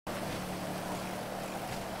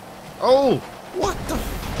Oh, what the?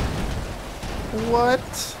 What?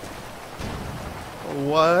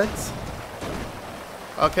 What?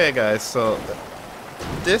 Okay, guys, so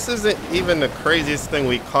this isn't even the craziest thing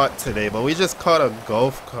we caught today, but we just caught a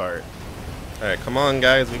golf cart. Alright, come on,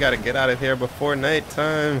 guys, we gotta get out of here before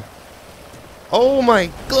nighttime. Oh my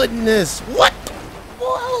goodness! What?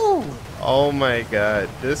 Whoa! Oh my god,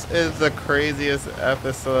 this is the craziest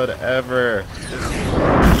episode ever.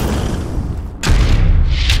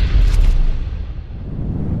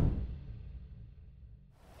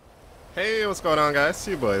 Hey, what's going on, guys? It's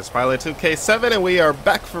your boys, Pilot2K7, and we are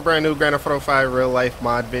back for a brand new Grand Theft Auto 5 real life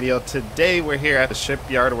mod video. Today, we're here at the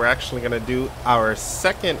shipyard. We're actually going to do our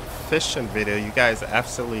second fishing video. You guys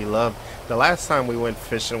absolutely loved the last time we went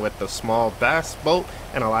fishing with the small bass boat,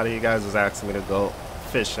 and a lot of you guys was asking me to go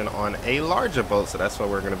fishing on a larger boat, so that's what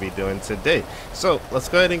we're going to be doing today. So let's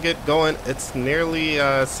go ahead and get going. It's nearly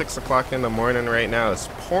 6 o'clock in the morning right now. It's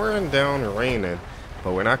pouring down raining,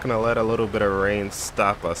 but we're not going to let a little bit of rain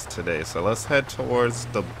stop us today. So let's head towards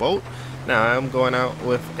the boat. Now I'm going out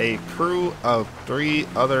with a crew of 3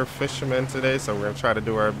 other fishermen today, so we're going to try to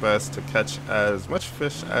do our best to catch as much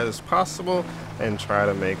fish as possible and try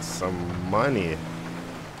to make some money.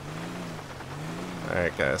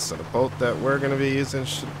 Alright guys, so the boat that we're going to be using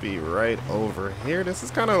should be right over here. This is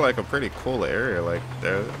kind of like a pretty cool area. Like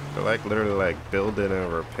they're like literally like building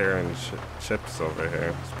and repairing ships over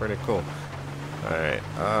here. It's pretty cool. Alright,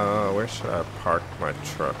 where should I park my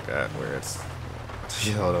truck at? Where it's...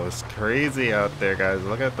 Yo, that was crazy out there, guys.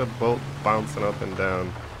 Look at the boat bouncing up and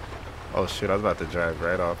down. Oh shoot, I was about to drive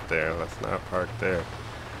right off there. Let's not park there.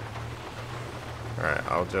 Alright,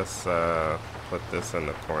 I'll just put this in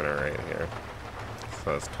the corner right here,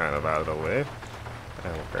 so it's kind of out of the way.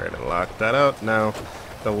 And we're ready to lock that up. Now,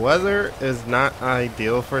 the weather is not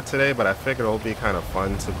ideal for today, but I figured it'll be kind of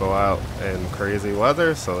fun to go out in crazy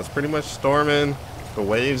weather. So it's pretty much storming. The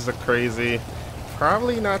waves are crazy.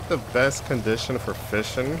 Probably not the best condition for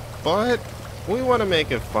fishing, but we want to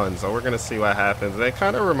make it fun, so we're going to see what happens. And it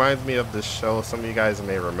kind of reminds me of this show. Some of you guys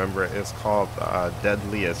may remember it. It's called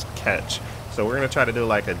Deadliest Catch. So we're going to try to do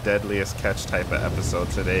like a Deadliest Catch type of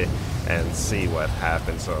episode today and see what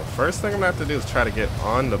happens. So first thing I'm going to have to do is try to get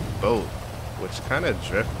on the boat, which kind of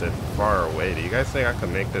drifted far away. Do you guys think I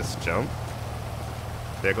can make this jump?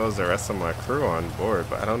 There goes the rest of my crew on board,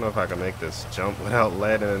 but I don't know if I can make this jump without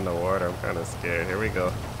landing in the water. I'm kind of scared. Here we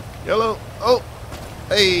go. YOLO! Oh!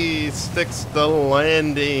 Hey! Sticks the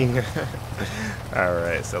landing!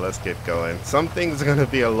 Alright, so let's get going. Some things are going to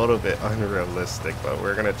be a little bit unrealistic, but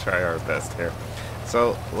we're going to try our best here.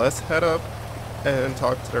 So let's head up and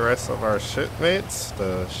talk to the rest of our shipmates.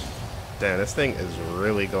 Damn, this thing is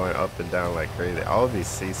really going up and down like crazy. I'll be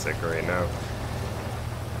seasick right now.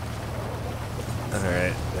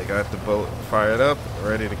 Alright, they got the boat fired up,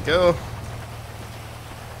 ready to go.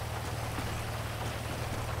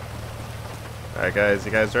 Alright guys,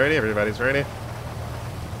 you guys ready? Everybody's ready?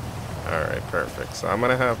 Alright, perfect. So I'm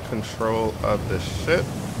going to have control of the ship.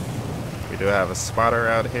 We do have a spotter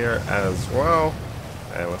out here as well.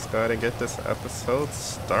 And let's go ahead and get this episode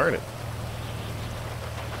started.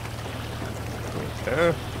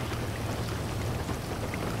 Okay.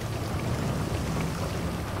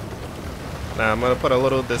 Now I'm going to put a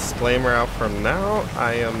little disclaimer out from now.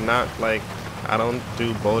 I am not like, I don't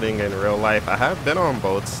do boating in real life. I have been on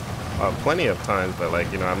boats plenty of times, but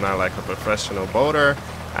like, you know, I'm not like a professional boater.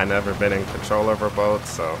 I never been in control of a boat,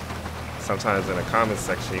 so sometimes in the comment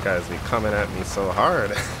section you guys be coming at me so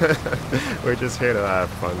hard. We're just here to have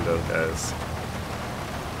fun though, guys.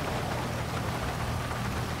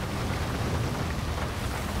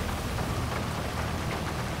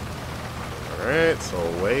 Alright, so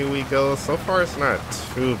away we go. So far it's not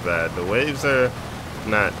too bad. The waves are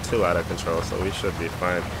not too out of control, so we should be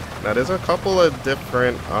fine. Now there's a couple of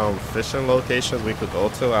different fishing locations we could go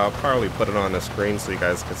to. I'll probably put it on the screen so you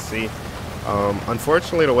guys can see.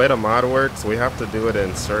 Unfortunately, the way the mod works, we have to do it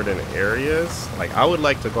in certain areas. Like, I would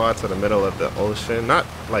like to go out to the middle of the ocean, not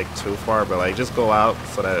like too far, but like just go out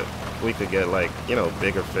so that we could get like, you know,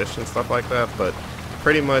 bigger fish and stuff like that. But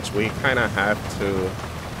pretty much we kind of have to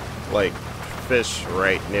like fish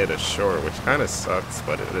right near the shore, which kind of sucks,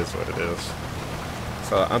 but it is what it is.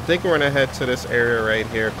 So I'm thinking we're gonna head to this area right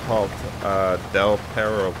here called Del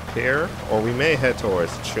Perro Pier, or we may head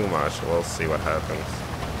towards Chumash. We'll see what happens.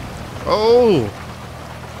 Oh!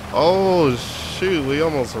 Oh shoot, we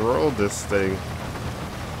almost rolled this thing.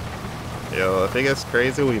 Yo, if it gets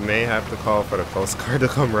crazy, we may have to call for the Coast Guard to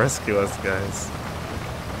come rescue us, guys.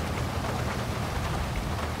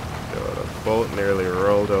 Yo, the boat nearly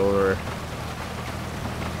rolled over.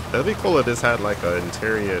 That'd be cool if this had like an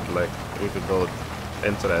interior, like we could go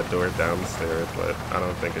into that door downstairs, but I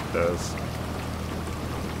don't think it does.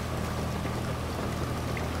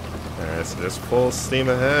 Alright, so just full steam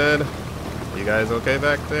ahead. You guys okay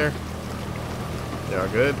back there? Y'all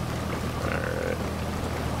good? Alright.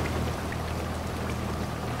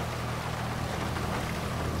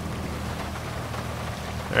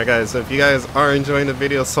 Alright guys, so if you guys are enjoying the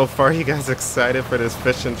video so far, you guys excited for this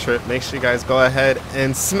fishing trip, make sure you guys go ahead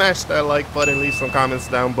and smash that like button, leave some comments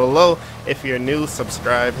down below. If you're new,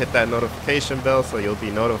 subscribe, hit that notification bell so you'll be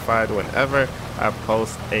notified whenever I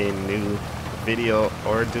post a new video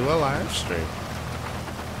or do a live stream.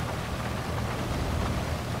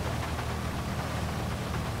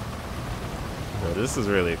 Well, this is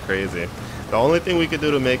really crazy. The only thing we could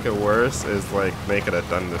do to make it worse is like make it a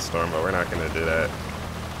thunderstorm, but we're not gonna do that.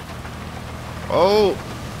 Oh!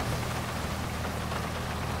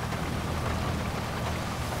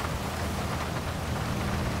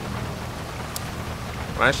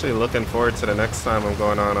 I'm actually looking forward to the next time I'm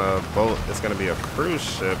going on a boat. It's going to be a cruise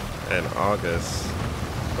ship in August.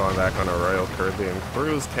 Going back on a Royal Caribbean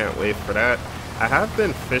cruise. Can't wait for that. I have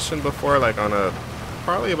been fishing before, like on a,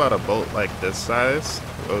 probably about a boat like this size.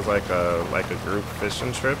 It was like a group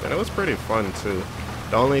fishing trip, and it was pretty fun too.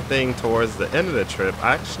 The only thing towards the end of the trip,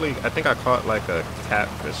 I think I caught like a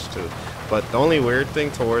catfish too. But the only weird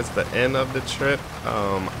thing towards the end of the trip,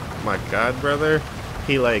 my god brother,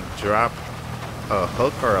 he like dropped a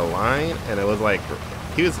hook or a line, and it was like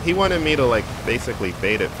he wanted me to like basically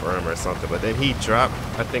bait it for him or something, but then he dropped,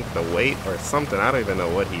 I think, the weight or something. I don't even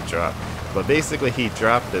know what he dropped, but basically he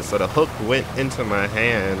dropped it, so the hook went into my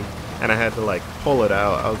hand and I had to like pull it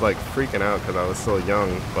out. I was like freaking out because I was so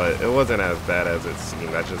young, but it wasn't as bad as it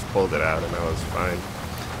seemed. I just pulled it out and I was fine.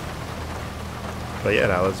 But yeah,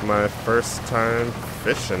 that was my first time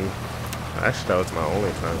fishing. Actually, that was my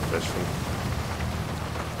only time fishing.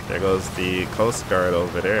 There goes the Coast Guard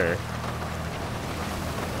over there.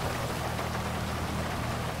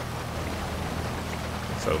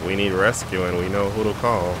 So if we need rescuing, we know who to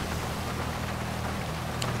call.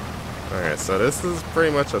 Alright, so this is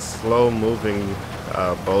pretty much a slow moving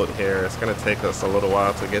boat here. It's going to take us a little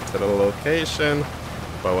while to get to the location,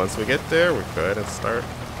 but once we get there, we go ahead and start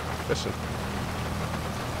fishing.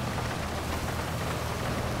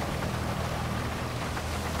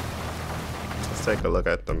 Let's take a look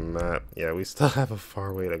at the map. Yeah, we still have a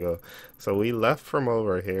far way to go. So we left from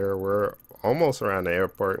over here. We're almost around the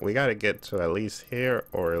airport. We got to get to at least here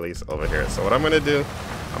or at least over here. So what I'm going to do,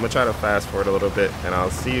 I'm going to try to fast forward a little bit, and I'll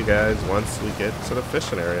see you guys once we get to the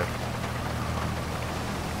fishing area.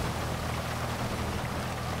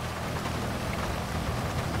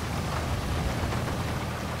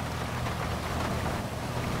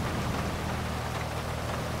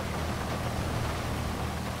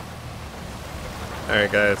 Alright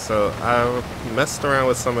guys, so I messed around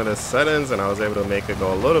with some of the settings and I was able to make it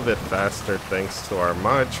go a little bit faster thanks to our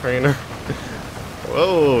mod trainer.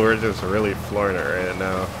 Whoa, we're just really flooring it right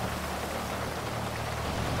now.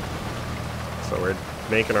 So we're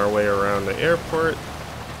making our way around the airport.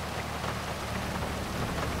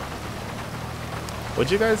 Would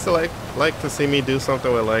you guys like to see me do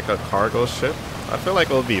something with like a cargo ship? I feel like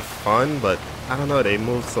it would be fun, but I don't know, they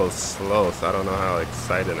move so slow, so I don't know how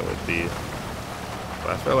exciting it would be.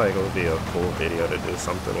 But I feel like it would be a cool video to do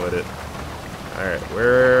something with it. Alright,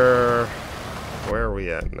 where are we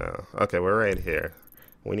at now? Okay, we're right here.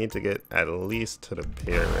 We need to get at least to the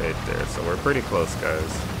pier right there, so we're pretty close,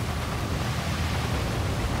 guys.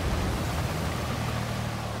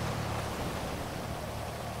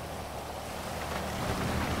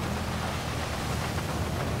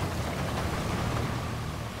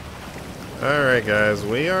 Alright guys,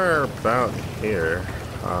 we are about here.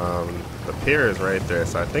 The pier is right there,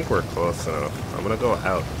 so I think we're close enough. I'm gonna go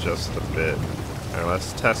out just a bit, and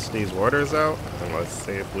let's test these waters out, and let's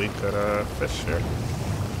see if we could fish here.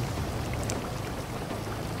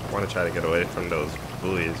 I want to try to get away from those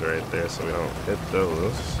buoys right there so we don't hit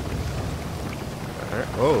those. Alright,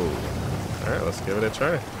 oh, alright, let's give it a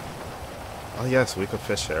try. Oh yes, we could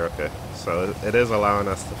fish here, okay. So it is allowing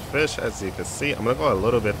us to fish, as you can see. I'm gonna go a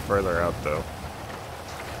little bit further out though.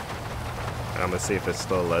 I'm gonna see if it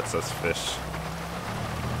still lets us fish.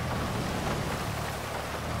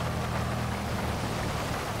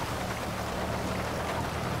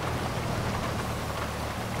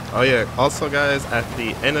 Oh yeah, also guys, at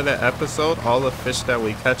the end of the episode, all the fish that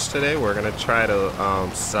we catch today, we're gonna try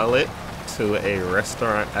to sell it to a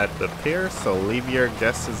restaurant at the pier. So leave your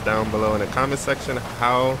guesses down below in the comment section.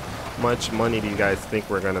 How much money do you guys think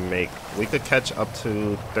we're gonna make? We could catch up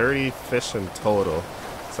to 30 fish in total.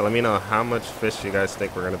 So let me know how much fish you guys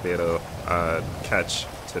think we're going to be able to catch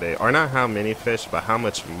today. Or not how many fish, but how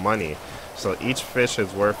much money. So each fish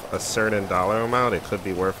is worth a certain dollar amount. It could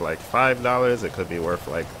be worth like $5. It could be worth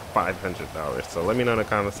like $500. So let me know in the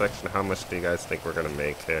comment section how much do you guys think we're going to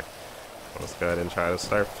make here. Let's go ahead and try to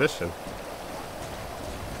start fishing.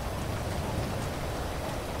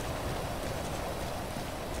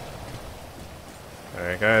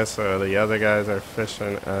 Alright guys, so the other guys are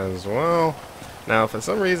fishing as well. Now for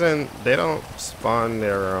some reason they don't spawn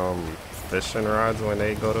their fishing rods when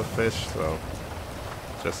they go to fish, so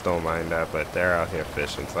just don't mind that, but they're out here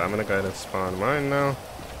fishing. So I'm gonna go ahead and spawn mine now.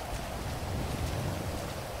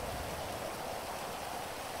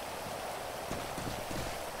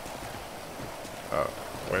 Oh,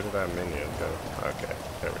 where did that minion go? Okay,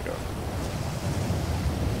 there we go.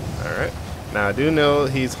 Alright. Now I do know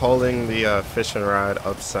he's holding the fishing rod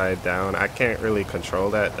upside down. I can't really control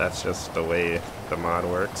that. That's just the way the mod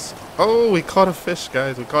works. Oh, we caught a fish,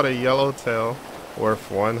 guys. We caught a yellowtail worth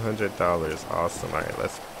 $100. Awesome. Alright,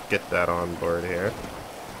 let's get that on board here.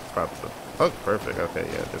 Oh, perfect. Okay,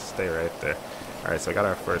 yeah, just stay right there. Alright, so I got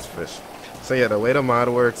our first fish. So yeah, the way the mod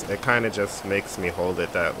works, it kind of just makes me hold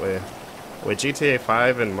it that way. With GTA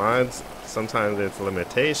 5 and mods, sometimes there's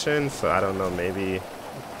limitations, so I don't know, maybe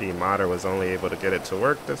the modder was only able to get it to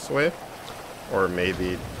work this way, or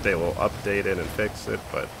maybe they will update it and fix it,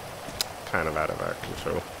 but kind of out of our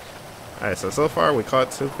control. Alright, so far we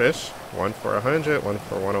caught 2 fish, one for 100, one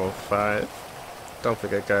for 105. Don't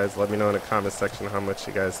forget guys, let me know in the comment section how much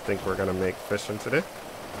you guys think we're gonna make fishing today.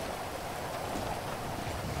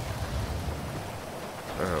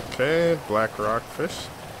 Okay, black rockfish.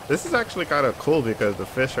 This is actually kind of cool because the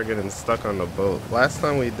fish are getting stuck on the boat. Last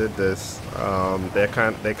time we did this, they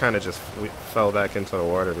kind of just fell back into the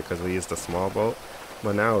water because we used a small boat.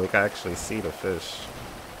 But now we can actually see the fish.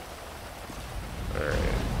 Alright,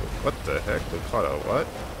 what the heck? We caught a what?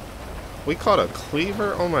 We caught a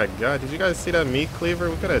cleaver? Oh my god, did you guys see that meat cleaver?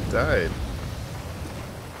 We could have died.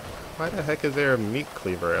 Why the heck is there a meat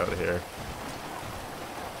cleaver out here?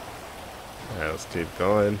 Alright, let's keep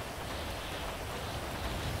going.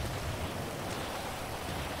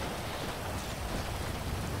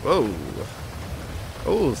 Whoa.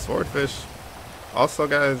 Oh, swordfish. Also,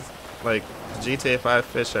 guys, like, GTA 5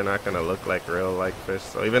 fish are not going to look like real like fish.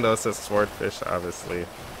 So even though it says swordfish, obviously,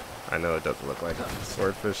 I know it doesn't look like a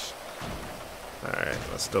swordfish. Alright,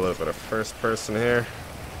 let's do a little bit of first person here.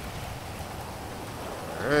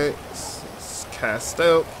 Alright, let's cast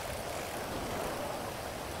out.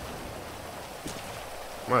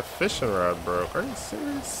 My fishing rod broke. Are you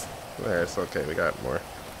serious? There, it's okay. We got more.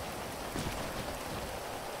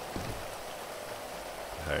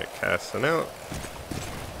 Alright, casting out.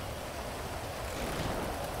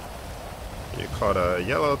 You caught a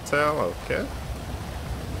yellowtail. Okay.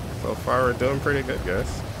 So far, we're doing pretty good,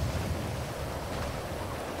 guys.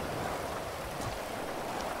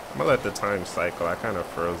 I'm gonna let the time cycle. I kind of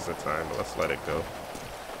froze the time, but let's let it go.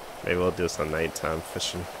 Maybe we'll do some nighttime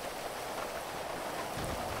fishing.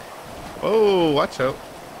 Oh, watch out.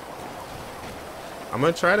 I'm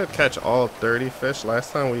gonna try to catch all 30 fish.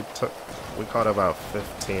 Last time we caught about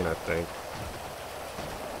 15, I think.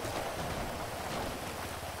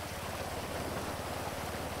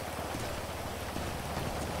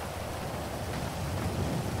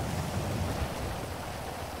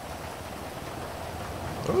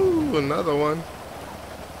 Ooh, another one.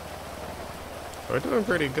 We're doing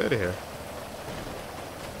pretty good here.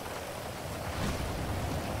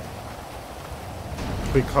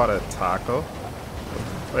 We caught a taco.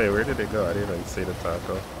 Wait, where did it go? I didn't even see the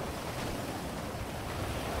taco.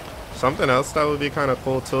 Something else that would be kind of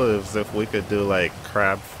cool too is if we could do like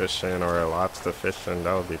crab fishing or lobster fishing.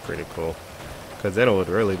 That would be pretty cool. Because then it would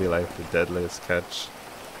really be like the deadliest catch.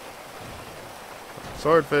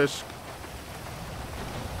 Swordfish.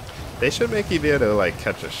 They should make you be able to like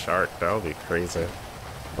catch a shark. That would be crazy.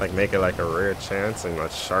 Like make it like a rare chance and a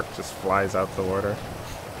shark just flies out the water.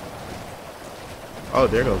 Oh,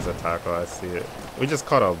 there goes the taco. I see it. We just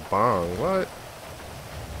caught a bong. What?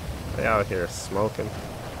 They out here smoking.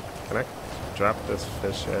 Can I drop this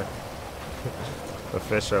fish here? The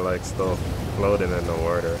fish are like still floating in the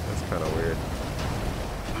water. It's kind of weird.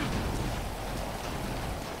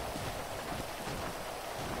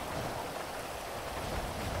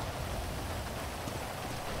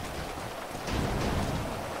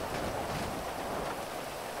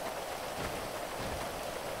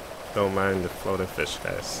 Don't mind the floating fish,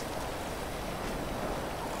 guys.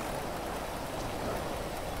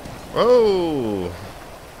 Whoa!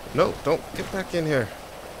 No, don't get back in here.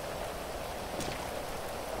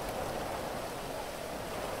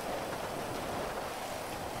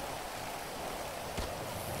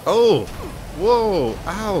 Oh! Whoa!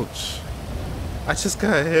 Ouch! I just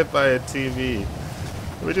got hit by a TV.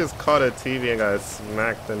 We just caught a TV and got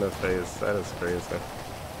smacked in the face. That is crazy.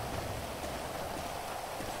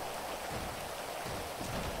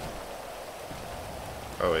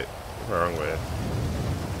 Oh wait, wrong way.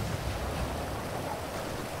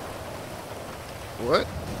 What?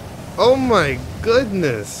 Oh my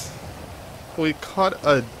goodness! We caught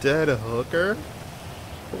a dead hooker?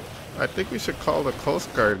 I think we should call the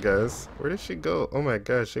Coast Guard, guys. Where did she go? Oh my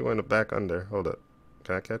gosh, she went back under. Hold up.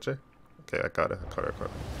 Can I catch her? Okay, I caught her. I caught her.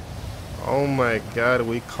 Oh my god,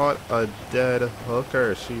 we caught a dead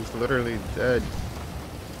hooker. She's literally dead.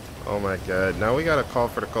 Oh my god. Now we gotta call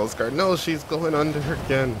for the Coast Guard. No, she's going under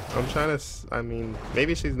again. I'm trying to... I mean,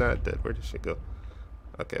 maybe she's not dead. Where did she go?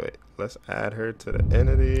 Okay, wait. Let's add her to the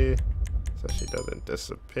entity so she doesn't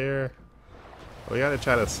disappear. We gotta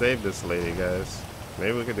try to save this lady, guys.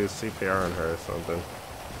 Maybe we could do CPR on her or something.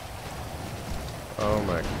 Oh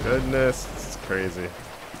my goodness. This is crazy.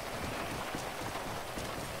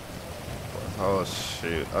 Oh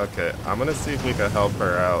shoot. Okay, I'm gonna see if we can help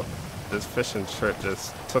her out. This fishing trip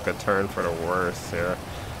just took a turn for the worse here.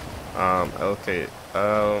 Okay.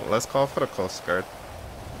 Let's call for the Coast Guard.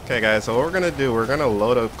 Okay guys, so what we're gonna do, we're gonna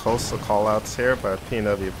load up coastal callouts here by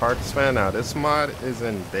PNW Parks Fan. Now this mod is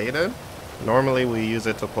in beta. Normally we use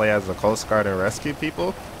it to play as the Coast Guard and rescue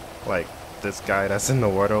people, like this guy that's in the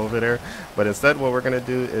water over there. But instead what we're gonna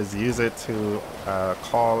do is use it to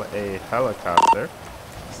call a helicopter.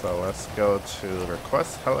 So let's go to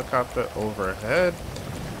request helicopter overhead,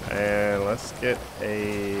 and let's get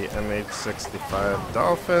a MH-65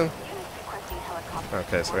 Dolphin.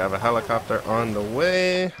 Okay, so we have a helicopter on the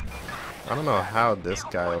way. I don't know how this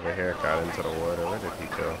guy over here got into the water. Where did he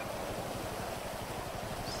go?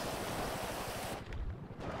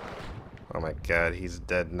 Oh my god, he's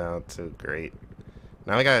dead now too. Great.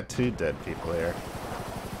 Now we got 2 dead people here.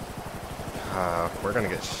 We're gonna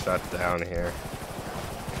get shut down here.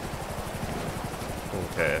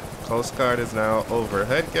 Okay, Coast Guard is now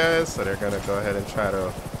overhead, guys, so they're gonna go ahead and try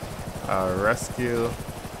to rescue,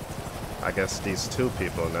 I guess, these 2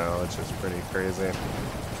 people now, which is pretty crazy.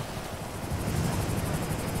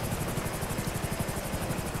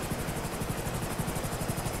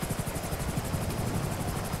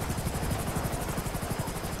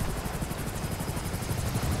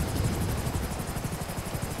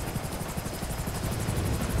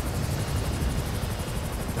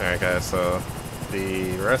 Alright guys, so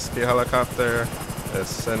the rescue helicopter is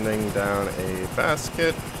sending down a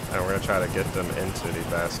basket, and we're going to try to get them into the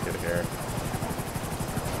basket here.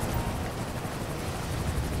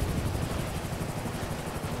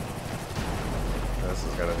 This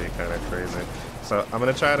is going to be kind of crazy. So I'm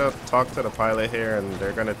going to try to talk to the pilot here, and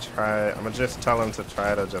they're going to try, I'm going to just tell them to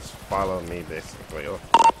try to just follow me basically. Oh,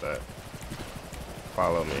 not that.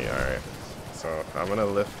 Follow me, alright. So I'm going to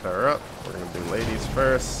lift her up. We're going to do ladies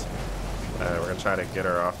first. We're going to try to get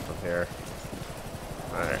her off from here.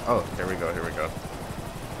 Alright. Oh, here we go. Here we go.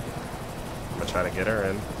 I'm going to try to get her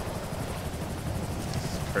in.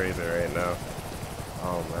 It's crazy right now.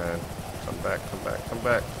 Oh, man. Come back, come back, come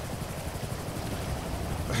back.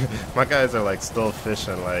 My guys are, like, still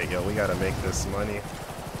fishing. Like, yo, we got to make this money.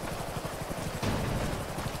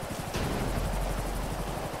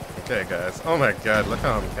 Okay, guys. Oh, my God. Look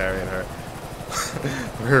how I'm carrying her.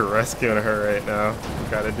 We're rescuing her right now. We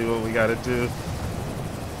gotta do what we gotta do.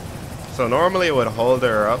 So normally it would hold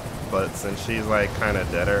her up, but since she's like kind of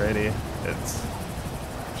dead already,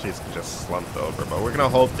 she's just slumped over. But we're gonna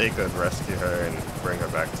hope they could rescue her and bring her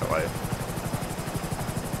back to life.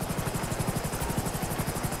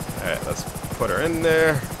 Alright, let's put her in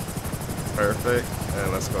there. Perfect.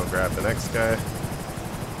 And let's go grab the next guy.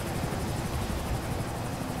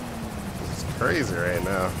 Crazy right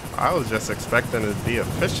now. I was just expecting to be a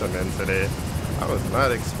fisherman today. I was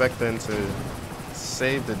not expecting to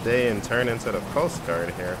save the day and turn into the Coast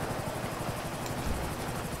Guard here.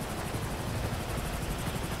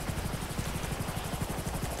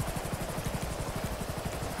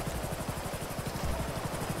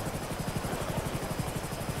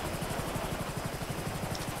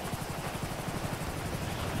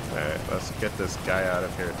 Let's get this guy out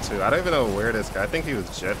of here too. I don't even know where this guy, I think he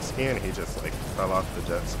was jet skiing. He just like fell off the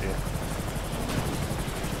jet ski.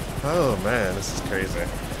 Oh man, this is crazy.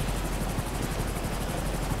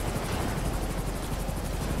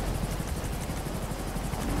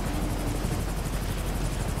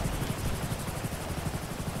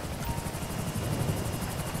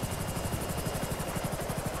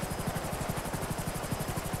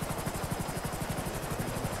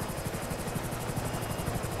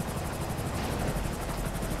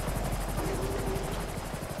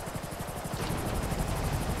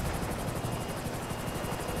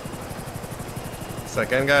 So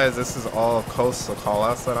again, guys, this is all coastal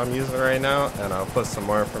callouts that I'm using right now, and I'll put some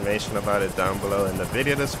more information about it down below in the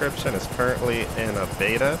video description. It's currently in a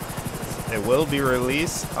beta. It will be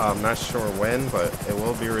released. I'm not sure when, but it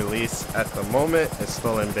will be released at the moment. It's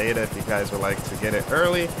still in beta. If you guys would like to get it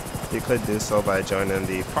early, you could do so by joining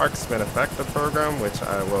the Parksman Effective program, which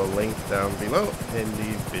I will link down below in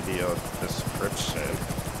the video description.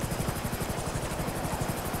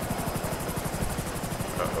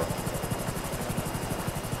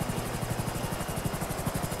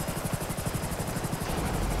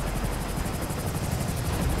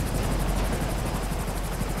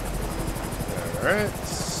 Alright,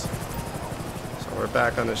 so we're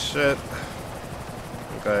back on the ship.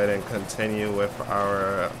 We'll go ahead and continue with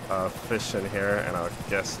our fishing here, and I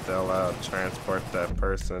guess they'll transport that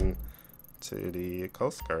person to the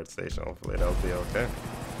Coast Guard station. Hopefully they'll be okay.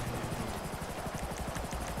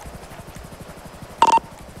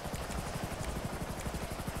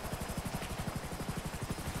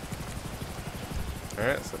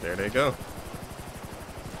 Alright, so there they go.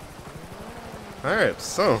 Alright,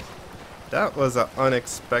 so that was an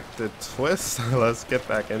unexpected twist. Let's get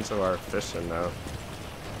back into our fishing now.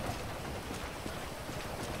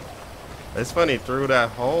 It's funny, through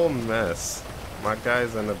that whole mess, my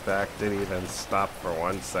guys in the back didn't even stop for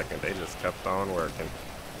 1 second. They just kept on working.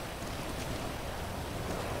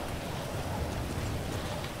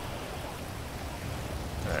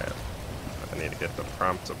 Alright, I need to get the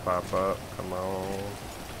prompt to pop up. Come on.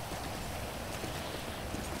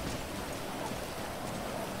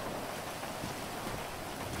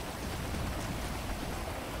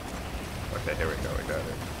 Okay, here we go, we got it.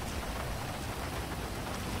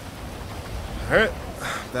 Alright,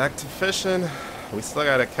 back to fishing. We still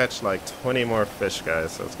gotta catch like 20 more fish,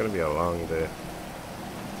 guys, so it's gonna be a long day.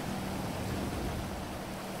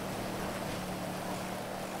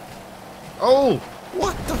 Oh!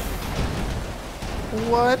 What the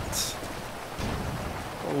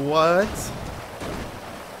What?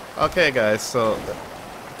 Okay, guys, so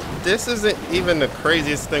this isn't even the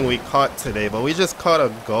craziest thing we caught today, but we just caught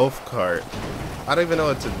a golf cart. I don't even know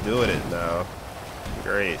what to do with it now.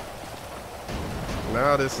 Great.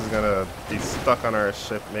 Now this is gonna be stuck on our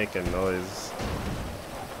ship making noise.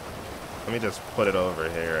 Let me just put it over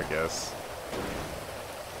here, I guess.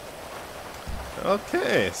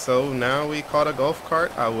 Okay, so now we caught a golf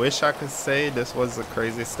cart. I wish I could say this was the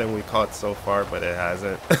craziest thing we caught so far, but it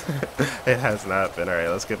hasn't. It has not been. Alright,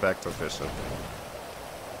 let's get back to fishing.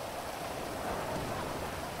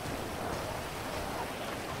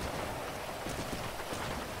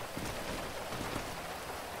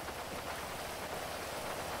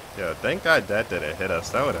 Yeah, thank God that didn't hit us.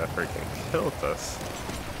 That would have freaking killed us.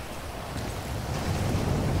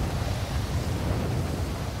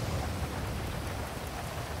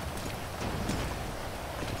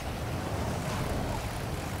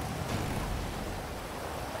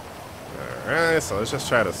 Alright, so let's just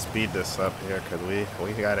try to speed this up here, because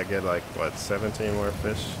we gotta get like, what, 17 more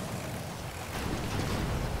fish?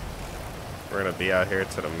 We're gonna be out here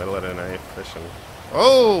to the middle of the night fishing.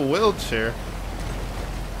 Oh, wheelchair!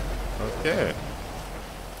 Okay.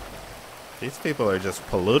 These people are just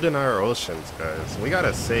polluting our oceans, guys. We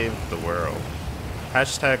gotta save the world.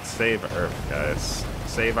 Hashtag save Earth, guys.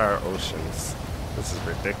 Save our oceans. This is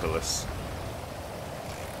ridiculous.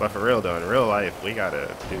 But for real though, in real life, we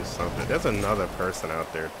gotta do something. There's another person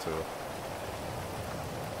out there too.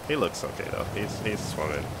 He looks okay though. He's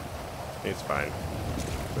swimming. He's fine.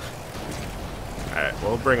 Alright,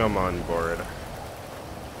 we'll bring him on board.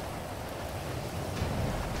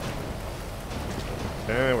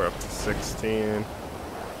 Okay, we're up to 16.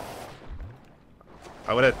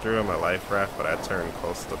 I would have threw him a life raft, but I turned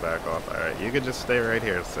coastal back off. Alright, you could just stay right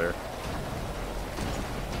here, sir.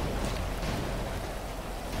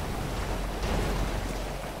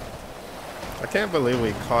 I can't believe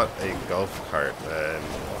we caught a golf cart, man.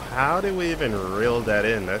 How did we even reel that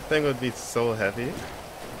in? That thing would be so heavy.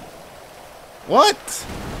 What?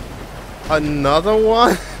 Another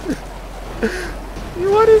one?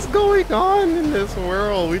 What is going on in this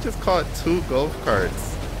world? We just caught 2 golf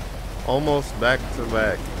carts. Almost back to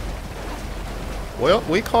back. Well,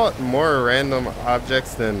 we caught more random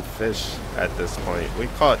objects than fish at this point. We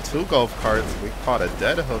caught 2 golf carts. We caught a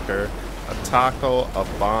dead hooker, a taco, a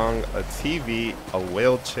bong, a TV, a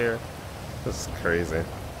wheelchair. This is crazy.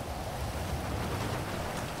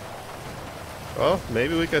 Well,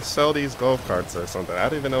 maybe we could sell these golf carts or something. I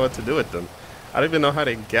don't even know what to do with them. I don't even know how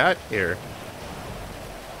they got here.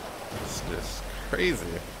 It's just crazy.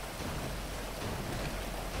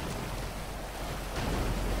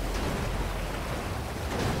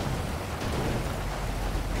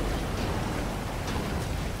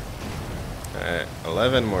 Alright,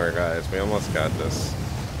 11 more guys. We almost got this.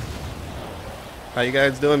 How you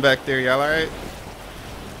guys doing back there? Y'all alright?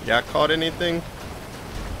 Y'all caught anything?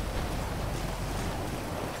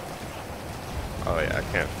 Oh yeah,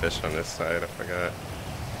 I can't fish on this side. I forgot.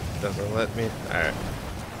 Doesn't let me. Alright.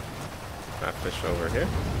 Not fish over here.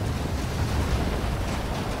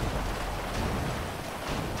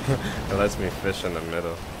 It lets me fish in the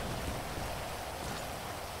middle.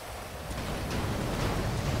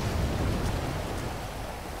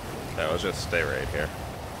 Yeah, I'll just stay right here.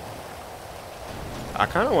 I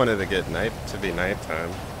kind of wanted to get night to be nighttime.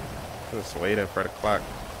 Just waiting for the clock.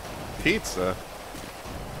 Pizza.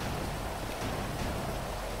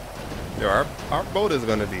 Yo, our boat is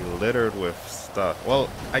gonna be littered with stuff. Well,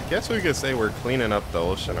 I guess we could say we're cleaning up the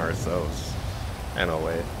ocean ourselves, in a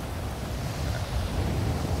way.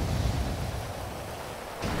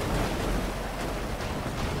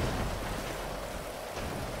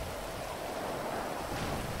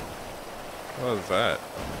 What was that?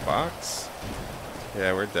 A fox?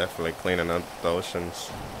 Yeah, we're definitely cleaning up the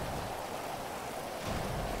oceans.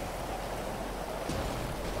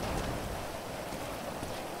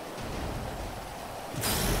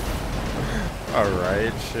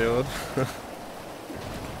 Alright, shield.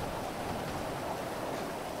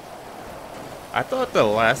 I thought the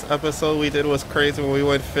last episode we did was crazy when we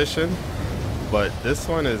went fishing, but this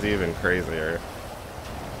one is even crazier.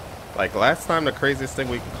 Like last time the craziest thing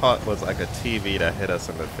we caught was like a TV that hit us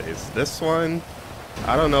in the face. This one,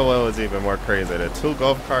 I don't know what was even more crazy, the 2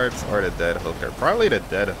 golf carts or the dead hooker. Probably the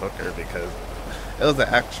dead hooker because it was an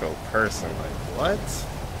actual person. Like what?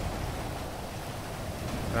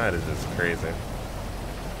 That is just crazy.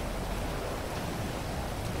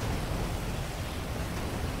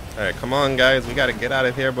 Alright, come on guys, we gotta get out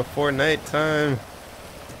of here before nighttime.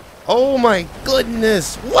 Oh my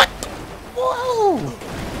goodness! What? Whoa!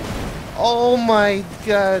 Oh my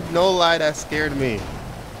god, no lie, that scared me.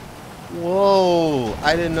 Whoa,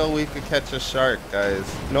 I didn't know we could catch a shark, guys.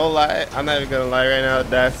 No lie, I'm not even gonna lie right now,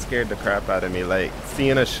 that scared the crap out of me. Like,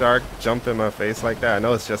 seeing a shark jump in my face like that, I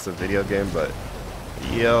know it's just a video game, but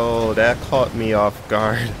yo, that caught me off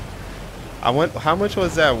guard. How much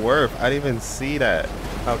was that worth? I didn't even see that.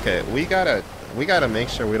 Okay, we gotta make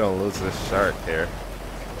sure we don't lose this shark here.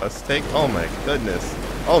 Let's take, oh my goodness.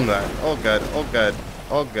 Oh no, oh god, oh god,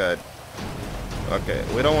 oh god. Okay,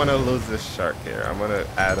 we don't want to lose this shark here. I'm gonna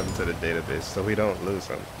add him to the database so we don't lose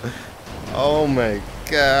him. Oh my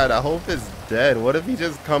god, I hope it's dead. What if he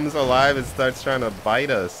just comes alive and starts trying to bite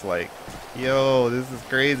us? Like, yo, this is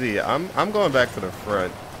crazy. I'm going back to the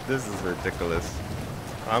front. This is ridiculous.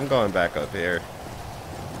 I'm going back up here.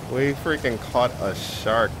 We freaking caught a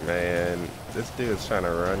shark, man. This dude is trying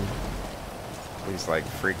to run. He's like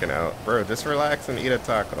freaking out. Bro, just relax and eat a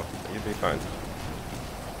taco. You'll be fine.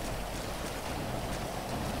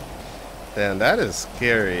 Damn, that is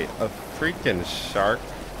scary. A freaking shark.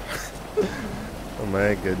 Oh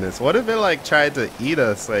my goodness. What if it like tried to eat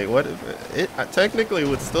us? Like, what if it technically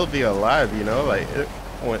would still be alive, you know? Like,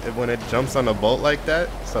 when it jumps on a boat like that?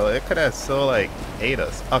 So it could have still like ate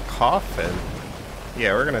us. A coffin?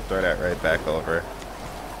 Yeah, we're gonna throw that right back over.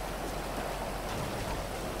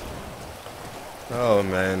 Oh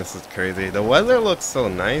man, this is crazy. The weather looks so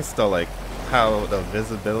nice though, like how the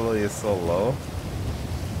visibility is so low.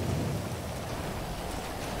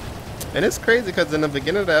 And it's crazy because in the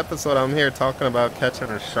beginning of the episode, I'm here talking about catching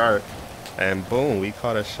a shark, and boom, we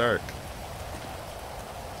caught a shark.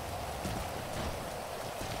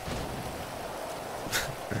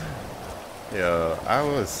 Yo, I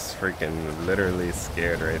was freaking literally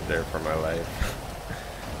scared right there for my life.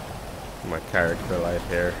 My character life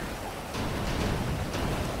here.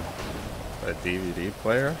 A DVD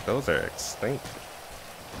player? Those are extinct.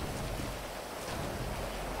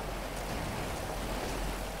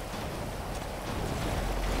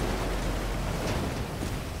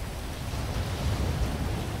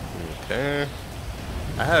 Okay.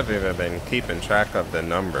 I haven't even been keeping track of the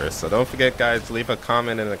numbers, so don't forget guys, leave a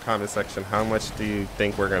comment in the comment section. How much do you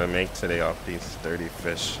think we're gonna make today off these 30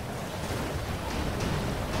 fish?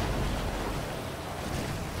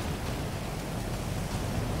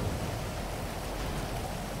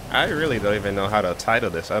 I really don't even know how to title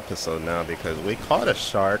this episode now because we caught a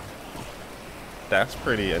shark. That's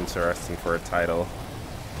pretty interesting for a title.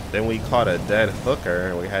 Then we caught a dead hooker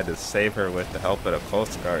and we had to save her with the help of the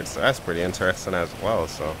Coast Guard. So that's pretty interesting as well.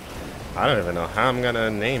 So I don't even know how I'm gonna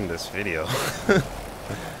name this video.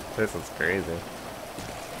 This is crazy.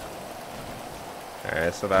 Alright,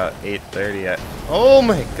 it's about 8:30 at... Oh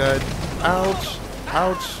my god! Ouch!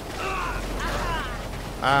 Ouch!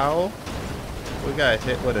 Ow! We got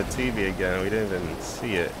hit with a TV again. We didn't even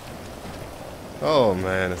see it. Oh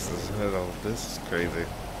man, this is crazy.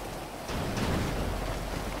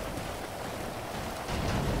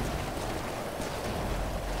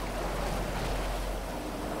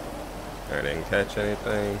 I didn't catch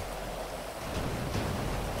anything.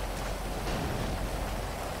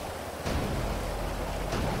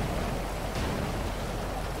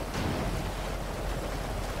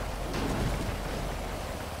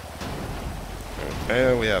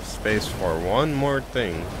 Okay, we have space for one more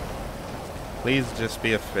thing. Please just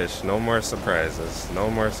be a fish. No more surprises. No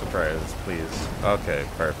more surprises, please. Okay,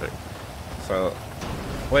 perfect. So,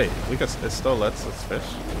 wait, it still lets us fish?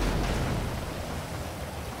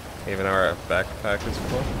 Even our backpack is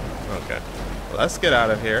full? Okay. Let's get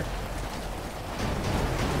out of here.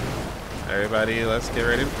 Everybody, let's get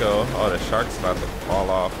ready to go. Oh, the shark's about to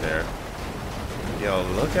fall off there. Yo,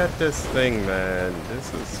 look at this thing, man.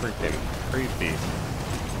 This is freaking creepy.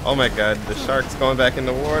 Oh my god, the shark's going back in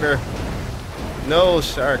the water. No,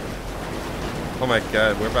 shark. Oh my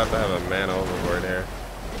god, we're about to have a man overboard here.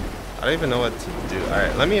 I don't even know what to do.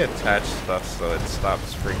 Alright, let me attach stuff so it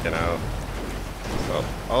stops freaking out. So,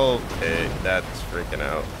 okay, that's freaking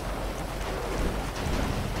out.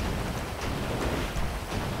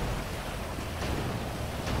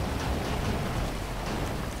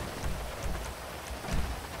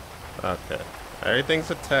 Okay, everything's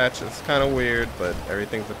attached. It's kind of weird, but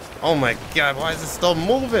everything's oh my god, why is it still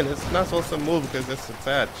moving? It's not supposed to move because it's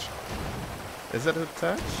attached. Is it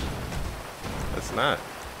attached? It's not.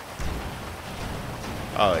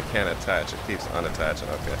 Oh, it can't attach. It keeps unattaching.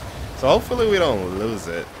 Okay. So hopefully we don't lose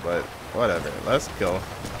it, but whatever. Let's go.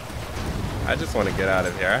 I just want to get out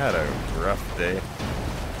of here. I had a rough day.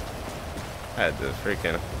 I had to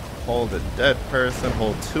freaking hold a dead person,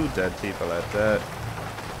 hold 2 dead people at that.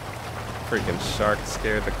 Freaking shark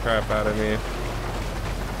scared the crap out of me.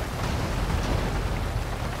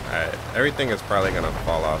 Alright, everything is probably gonna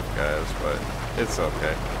fall off, guys, but it's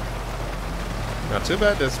okay. Now, too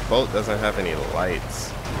bad this boat doesn't have any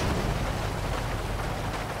lights.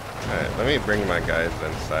 Alright, let me bring my guys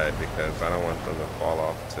inside because I don't want them to fall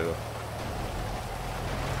off too.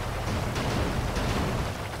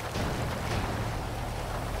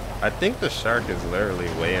 I think the shark is literally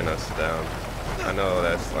weighing us down. I know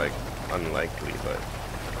that's like unlikely, but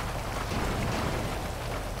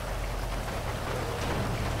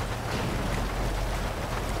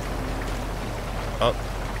oh,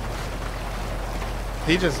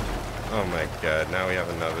 he just, oh my god, now we have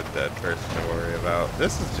another dead person to worry about.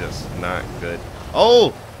 This is just not good.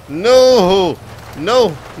 Oh no,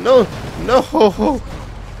 no, no, no.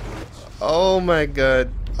 Oh my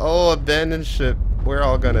god. Oh, abandoned ship. We're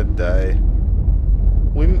all gonna die.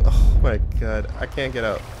 Oh my god, I can't get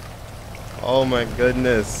out. Oh my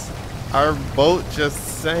goodness. Our boat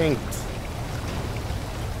just sank.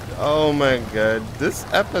 Oh my god, this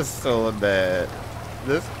episode bad.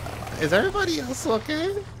 Is everybody else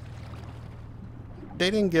okay? They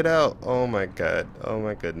didn't get out. Oh my god. Oh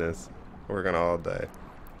my goodness. We're gonna all die.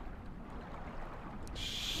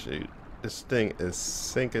 Shoot. This thing is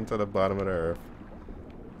sinking to the bottom of the earth.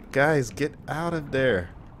 Guys, get out of there.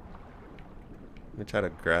 Let me try to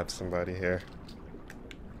grab somebody here.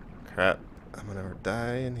 Crap. I'm gonna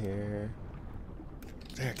die in here.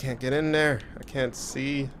 I can't get in there. I can't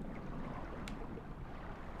see.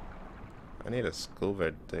 I need a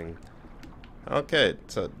scuba thing. Okay,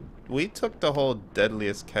 so we took the whole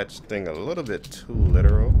deadliest catch thing a little bit too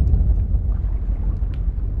literal.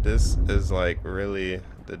 This is like really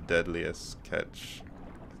the deadliest catch.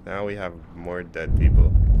 Now we have more dead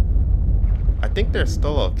people. I think they're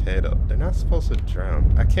still okay though. They're not supposed to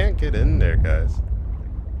drown. I can't get in there, guys.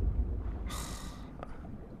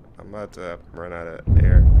 I'm about to run out of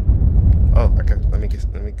air. Oh, okay. Let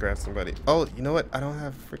me grab somebody. Oh, you know what? I don't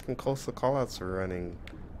have freaking coastal callouts running.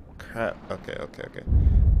 Crap. Okay, okay, okay.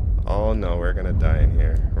 Oh no, we're gonna die in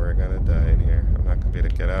here. We're gonna die in here. I'm not gonna be able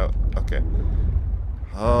to get out. Okay.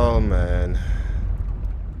 Oh man.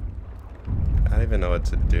 I don't even know what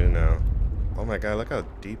to do now. Oh my god, look how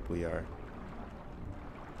deep we are.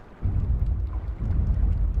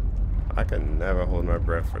 I can never hold my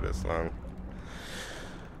breath for this long.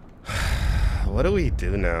 What do we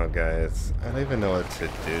do now, guys? I don't even know what to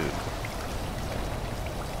do.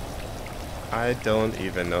 I don't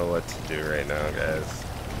even know what to do right now, guys.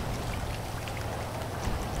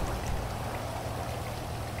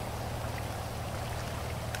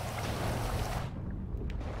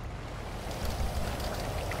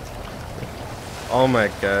 Oh my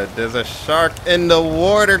god, there's a shark in the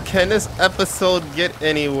water. Can this episode get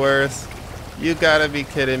any worse? You gotta be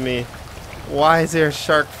kidding me. Why is there a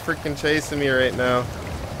shark freaking chasing me right now?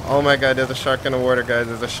 Oh my god, there's a shark in the water, guys.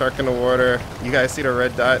 There's a shark in the water. You guys see the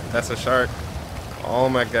red dot? That's a shark. Oh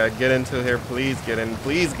my god, get into here. Please get in.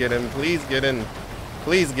 Please get in. Please get in.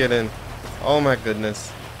 Please get in. Oh my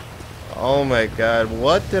goodness. Oh my god,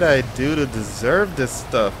 what did I do to deserve this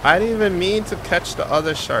stuff? I didn't even mean to catch the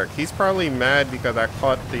other shark. He's probably mad because I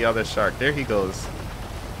caught the other shark. There he goes.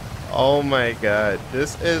 Oh my god,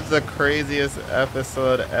 this is the craziest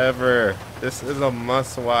episode ever. This is a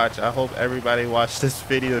must watch. I hope everybody watched this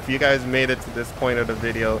video. If you guys made it to this point of the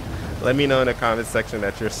video, let me know in the comment section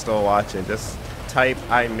that you're still watching. Just type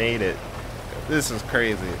I made it. This is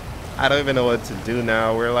crazy. I don't even know what to do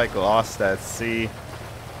now. We're like lost at sea.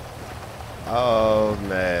 Oh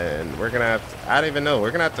man, we're gonna have to, I don't even know.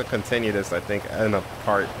 We're gonna have to continue this, I think, in a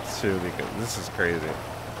part 2 because this is crazy.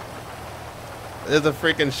 There's a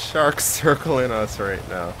freaking shark circling us right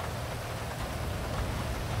now.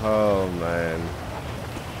 Oh man.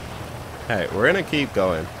 Hey, we're gonna keep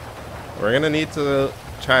going. We're gonna need to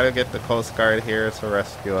try to get the Coast Guard here to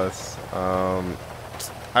rescue us.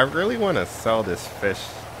 I really want to sell this fish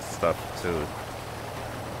stuff too.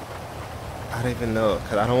 I don't even know,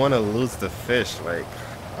 because I don't want to lose the fish. Like,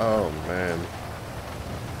 oh man.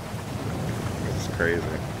 It's crazy.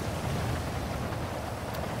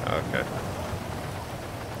 Okay.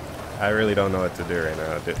 I really don't know what to do right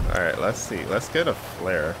now. Alright, let's see. Let's get a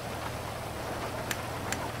flare.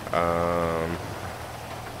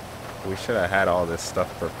 We should have had all this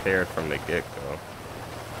stuff prepared from the get-go.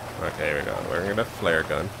 Okay, here we go. We're gonna get a flare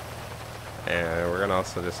gun. And we're gonna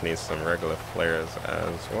also just need some regular flares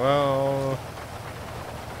as well.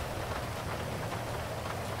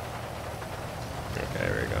 Okay,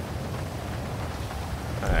 here we go.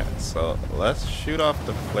 Alright, so let's shoot off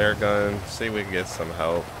the flare gun, see if we can get some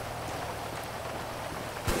help.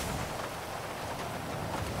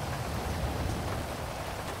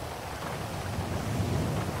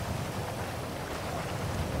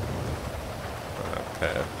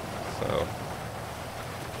 Okay, so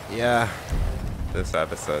yeah, this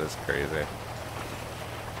episode is crazy.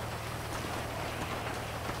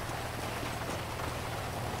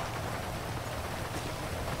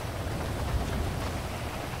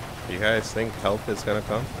 Do you guys think help is gonna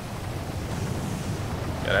come?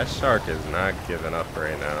 Yeah, that shark is not giving up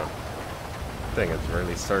right now. I think it's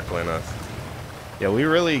really circling us. Yeah, we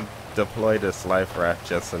really deployed this life raft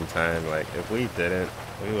just in time. Like, if we didn't,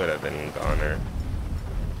 we would have been goner.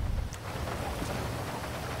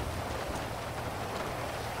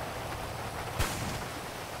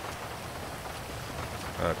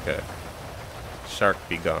 Okay. Shark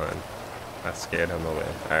be gone. I scared him away.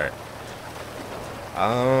 Alright.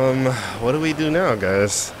 What do we do now,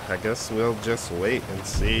 guys? I guess we'll just wait and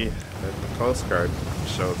see if the Coast Guard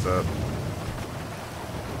shows up.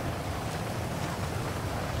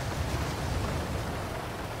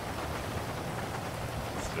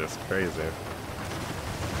 It's just crazy.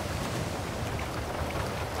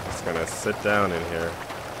 Just gonna sit down in here.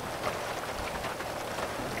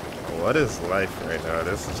 What is life right now?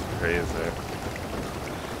 This is crazy.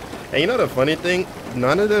 And you know the funny thing?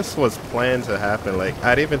 None of this was planned to happen. Like,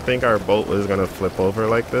 I didn't even think our boat was gonna flip over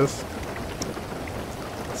like this.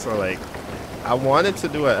 So, like, I wanted to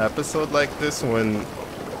do an episode like this when,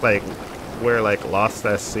 like, we're, like, lost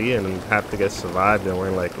at sea and have to get survived and we're,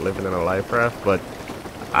 like, living in a life raft. But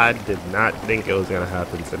I did not think it was gonna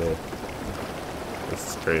happen today.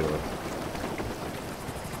 This is crazy.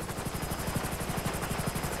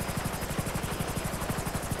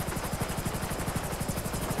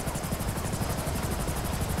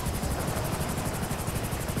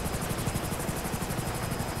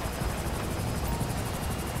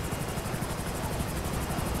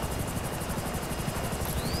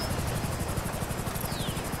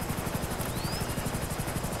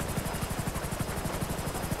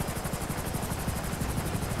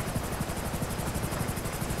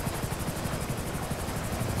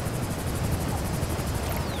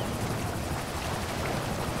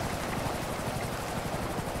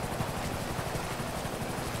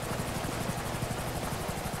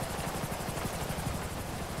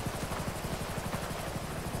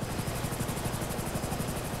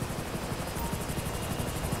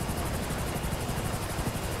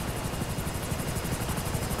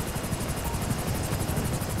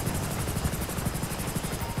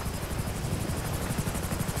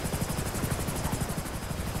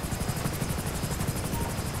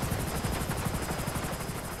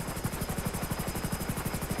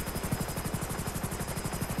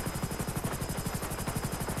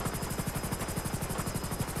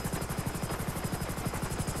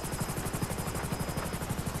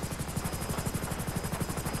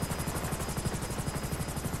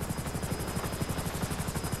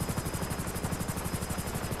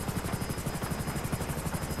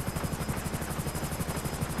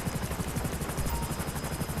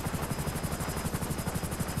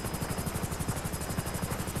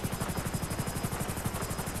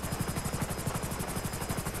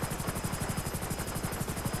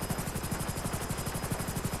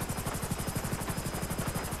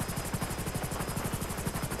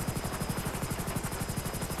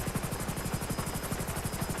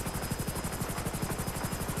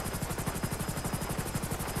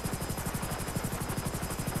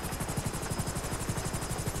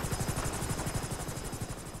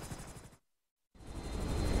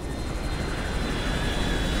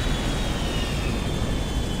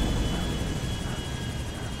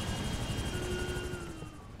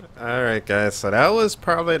 Alright guys, so that was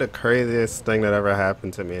probably the craziest thing that ever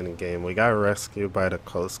happened to me in the game. We got rescued by the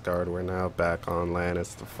Coast Guard. We're now back on land.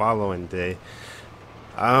 It's the following day.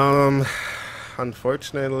 Um,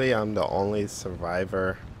 Unfortunately, I'm the only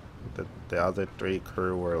survivor. The other three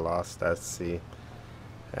crew were lost at sea.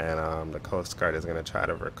 And the Coast Guard is going to try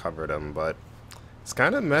to recover them, but it's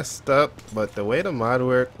kind of messed up. But the way the mod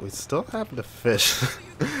work, we still have the fish.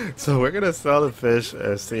 So we're going to sell the fish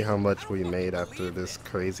and see how much we made after this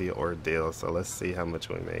crazy ordeal. So let's see how much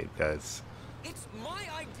we made, guys.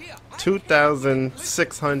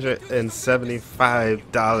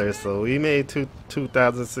 $2,675. So we made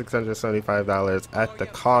 $2,675 at the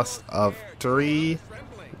cost of three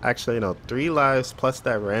lives plus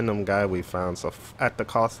that random guy we found. So at the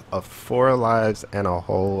cost of 4 lives and a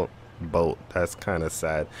whole boat. That's kind of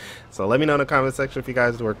sad. So let me know in the comment section if you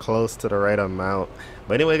guys were close to the right amount.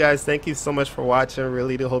 But anyway guys, thank you so much for watching.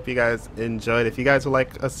 Really do hope you guys enjoyed. If you guys would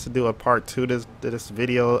like us to do a part 2 to this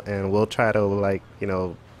video, and we'll try to, like, you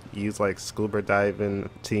know, use like scuba diving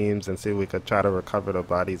teams and see if we could try to recover the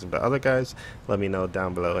bodies of the other guys, let me know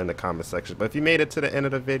down below in the comment section. But if you made it to the end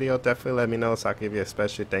of the video, definitely let me know so I can give you a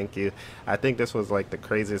special thank you. I think this was like the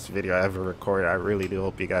craziest video I ever recorded. I really do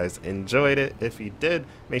hope you guys enjoyed it. If you did,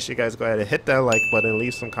 make sure you guys go ahead and hit that like button,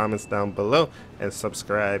 leave some comments down below, and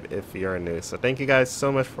subscribe if you're new. So thank you guys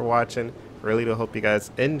so much for watching. Really do hope you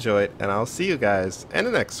guys enjoyed, and I'll see you guys in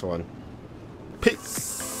the next one.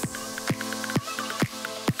 Peace.